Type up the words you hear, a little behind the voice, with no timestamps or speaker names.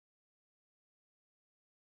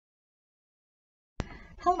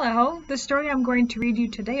Hello, the story I'm going to read you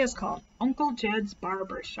today is called Uncle Jed's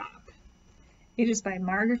Barbershop. It is by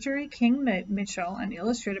Margaree King Mitchell and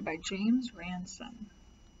illustrated by James Ransome.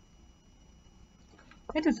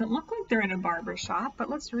 It doesn't look like they're in a barber shop,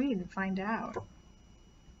 but let's read and find out.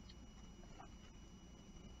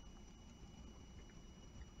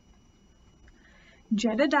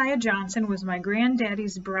 Jedediah Johnson was my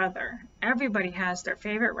granddaddy's brother. Everybody has their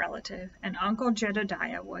favorite relative, and Uncle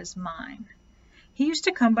Jedediah was mine. He used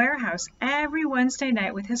to come by our house every Wednesday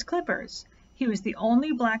night with his clippers. He was the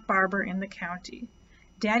only black barber in the county.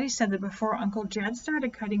 Daddy said that before Uncle Jed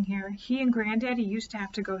started cutting hair, he and Granddaddy used to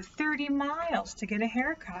have to go 30 miles to get a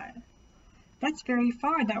haircut. That's very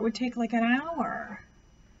far. That would take like an hour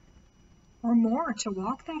or more to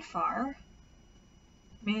walk that far.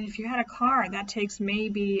 I mean, if you had a car, that takes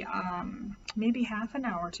maybe half an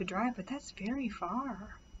hour to drive, but that's very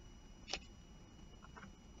far.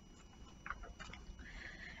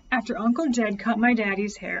 After Uncle Jed cut my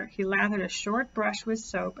daddy's hair, he lathered a short brush with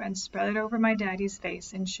soap and spread it over my daddy's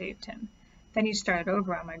face and shaved him. Then he started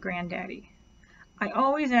over on my granddaddy. I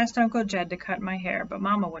always asked Uncle Jed to cut my hair, but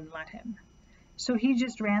Mama wouldn't let him. So he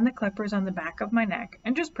just ran the clippers on the back of my neck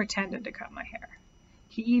and just pretended to cut my hair.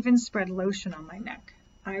 He even spread lotion on my neck.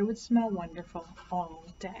 I would smell wonderful all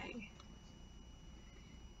day.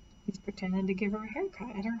 He's pretending to give her a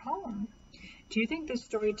haircut at her home. Do you think this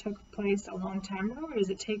story took place a long time ago, or does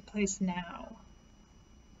it take place now?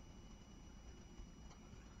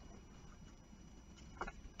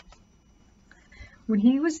 When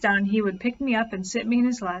he was done, he would pick me up and sit me in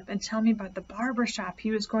his lap and tell me about the barber shop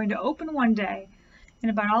he was going to open one day and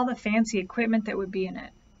about all the fancy equipment that would be in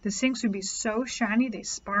it. The sinks would be so shiny they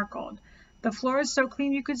sparkled. The floors so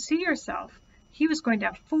clean you could see yourself. He was going to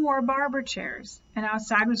have 4 barber chairs, and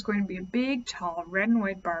outside was going to be a big, tall, red and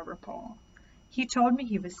white barber pole. He told me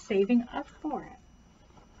he was saving up for it.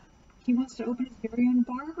 He wants to open his very own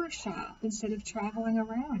barber shop. Instead of traveling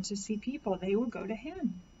around to see people, they would go to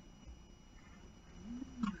him.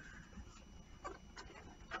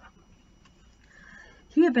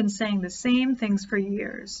 He had been saying the same things for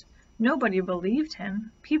years. Nobody believed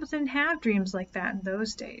him. People didn't have dreams like that in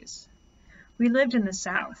those days. We lived in the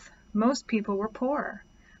South. Most people were poor.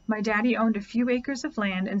 My daddy owned a few acres of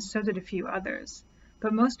land, and so did a few others.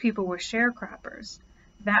 But most people were sharecroppers.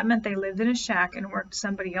 That meant they lived in a shack and worked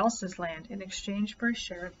somebody else's land in exchange for a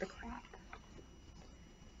share of the crop.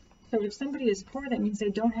 So if somebody is poor, that means they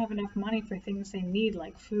don't have enough money for things they need,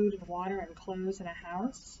 like food and water and clothes and a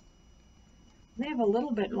house. They have a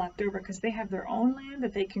little bit left over because they have their own land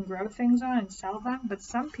that they can grow things on and sell them, but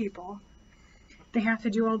some people, they have to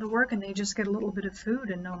do all the work and they just get a little bit of food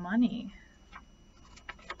and no money.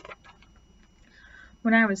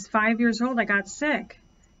 When I was 5 years old, I got sick.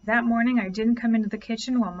 That morning, I didn't come into the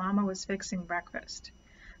kitchen while Mama was fixing breakfast.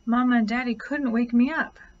 Mama and Daddy couldn't wake me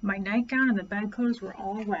up. My nightgown and the bedclothes were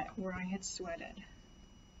all wet where I had sweated.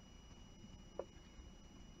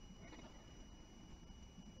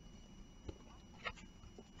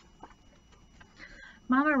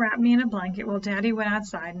 Mama wrapped me in a blanket while Daddy went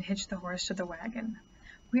outside and hitched the horse to the wagon.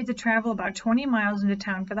 We had to travel about 20 miles into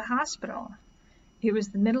town for the hospital. It was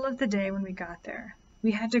the middle of the day when we got there.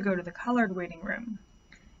 We had to go to the colored waiting room.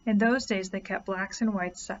 In those days, they kept blacks and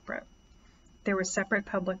whites separate. There were separate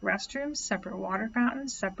public restrooms, separate water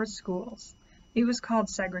fountains, separate schools. It was called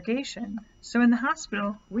segregation. So in the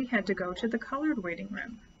hospital, we had to go to the colored waiting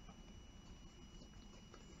room.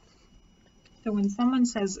 So when someone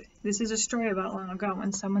says, this is a story about long ago,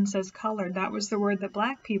 when someone says colored, that was the word that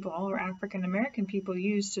black people or African American people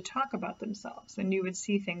used to talk about themselves, and you would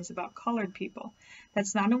see things about colored people.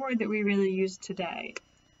 That's not a word that we really use today,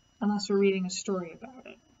 unless we're reading a story about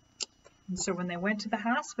it. And so when they went to the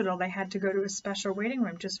hospital, they had to go to a special waiting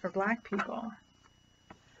room just for black people.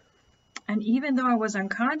 And even though I was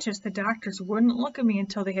unconscious, the doctors wouldn't look at me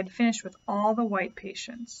until they had finished with all the white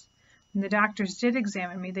patients. When the doctors did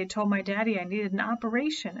examine me, they told my daddy I needed an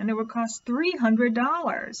operation, and it would cost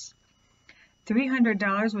 $300.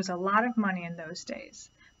 $300 was a lot of money in those days.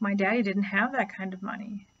 My daddy didn't have that kind of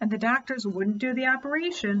money, and the doctors wouldn't do the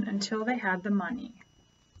operation until they had the money.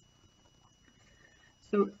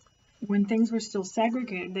 So when things were still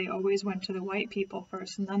segregated, they always went to the white people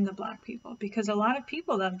first and then the black people, because a lot of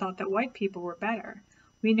people then thought that white people were better.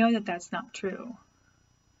 We know that that's not true.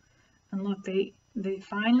 And look, they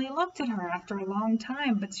finally looked at her after a long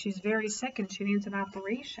time, but she's very sick and she needs an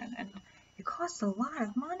operation, and it costs a lot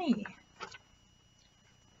of money.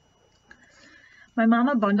 My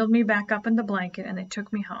mama bundled me back up in the blanket and they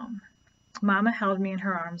took me home. Mama held me in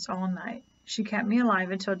her arms all night. She kept me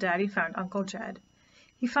alive until Daddy found Uncle Jed.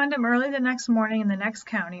 He found him early the next morning in the next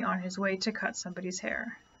county on his way to cut somebody's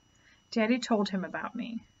hair. Daddy told him about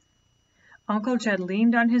me. Uncle Jed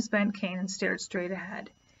leaned on his bent cane and stared straight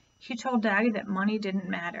ahead. He told Daddy that money didn't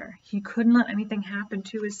matter. He couldn't let anything happen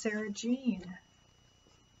to his Sarah Jean.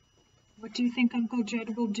 What do you think Uncle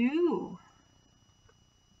Jed will do?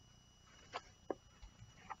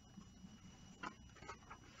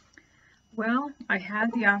 Well, I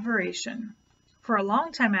had the operation. For a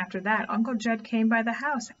long time after that, Uncle Jed came by the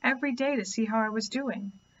house every day to see how I was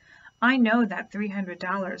doing. I know that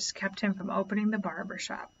 $300 kept him from opening the barber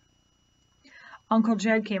shop. Uncle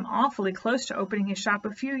Jed came awfully close to opening his shop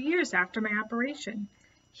a few years after my operation.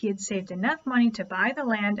 He had saved enough money to buy the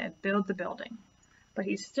land and build the building, but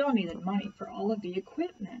he still needed money for all of the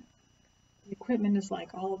equipment. The equipment is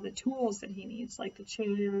like all of the tools that he needs, like the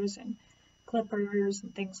chairs and clippers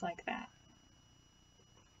and things like that.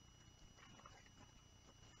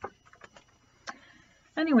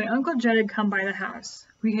 Anyway, Uncle Jed had come by the house.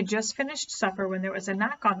 We had just finished supper when there was a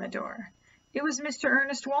knock on the door. It was Mr.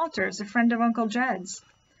 Ernest Walters, a friend of Uncle Jed's.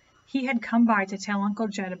 He had come by to tell Uncle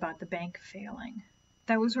Jed about the bank failing.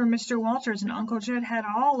 That was where Mr. Walters and Uncle Jed had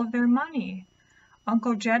all of their money.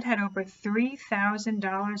 Uncle Jed had over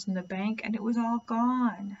 $3,000 in the bank, and it was all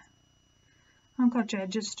gone. Uncle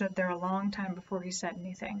Jed just stood there a long time before he said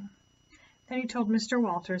anything. Then he told Mr.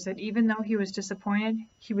 Walters that even though he was disappointed,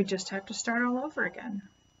 he would just have to start all over again.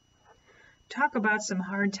 Talk about some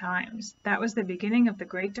hard times. That was the beginning of the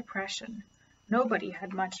Great Depression. Nobody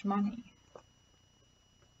had much money.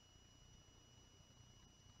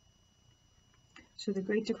 So the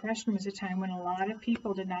Great Depression was a time when a lot of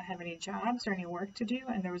people did not have any jobs or any work to do,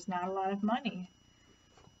 and there was not a lot of money.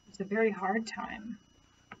 It was a very hard time.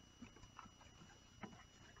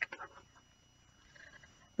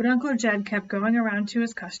 But Uncle Jed kept going around to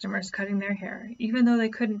his customers cutting their hair, even though they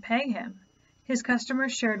couldn't pay him. His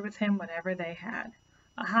customers shared with him whatever they had,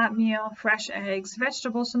 a hot meal, fresh eggs,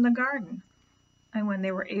 vegetables from the garden. And when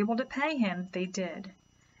they were able to pay him, they did.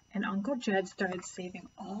 And Uncle Jed started saving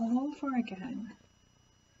all over again.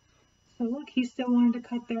 So look, he still wanted to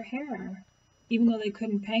cut their hair, even though they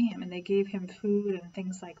couldn't pay him, and they gave him food and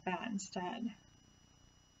things like that instead.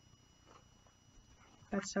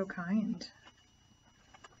 That's so kind.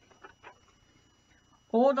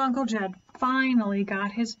 Old Uncle Jed finally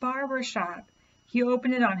got his barber shop. He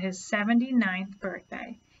opened it on his 79th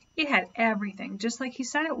birthday. It had everything, just like he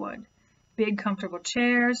said it would. Big comfortable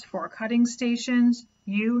chairs, 4 cutting stations,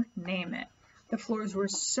 you name it. The floors were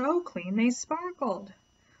so clean they sparkled.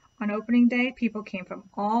 On opening day, people came from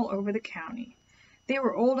all over the county. They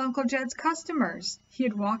were old Uncle Jed's customers. He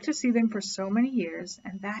had walked to see them for so many years,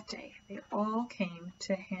 and that day they all came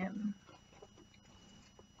to him.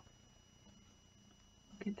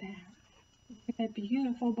 Look at that. Look at that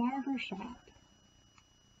beautiful barber shop.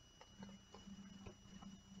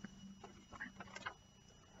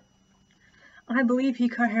 I believe he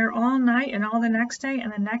cut hair all night and all the next day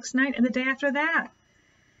and the next night and the day after that.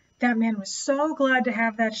 That man was so glad to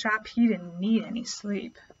have that shop he didn't need any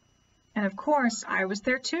sleep. And of course, I was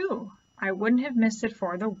there too. I wouldn't have missed it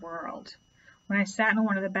for the world. When I sat in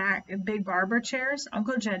one of the big barber chairs,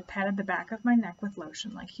 Uncle Jed patted the back of my neck with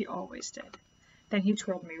lotion like he always did. Then he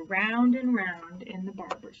twirled me round and round in the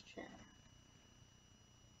barber's chair.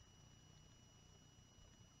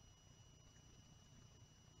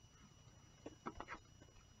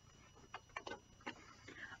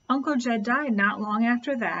 Uncle Jed died not long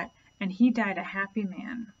after that, and he died a happy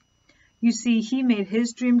man. You see, he made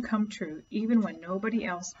his dream come true, even when nobody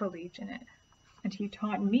else believed in it. And he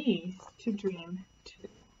taught me to dream too.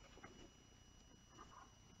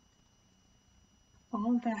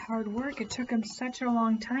 All of that hard work, it took him such a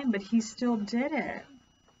long time, but he still did it.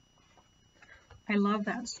 I love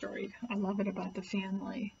that story. I love it about the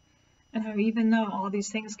family. And how even though all these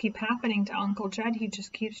things keep happening to Uncle Jed, he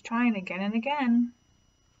just keeps trying again and again.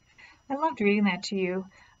 I loved reading that to you.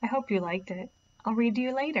 I hope you liked it. I'll read to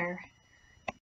you later.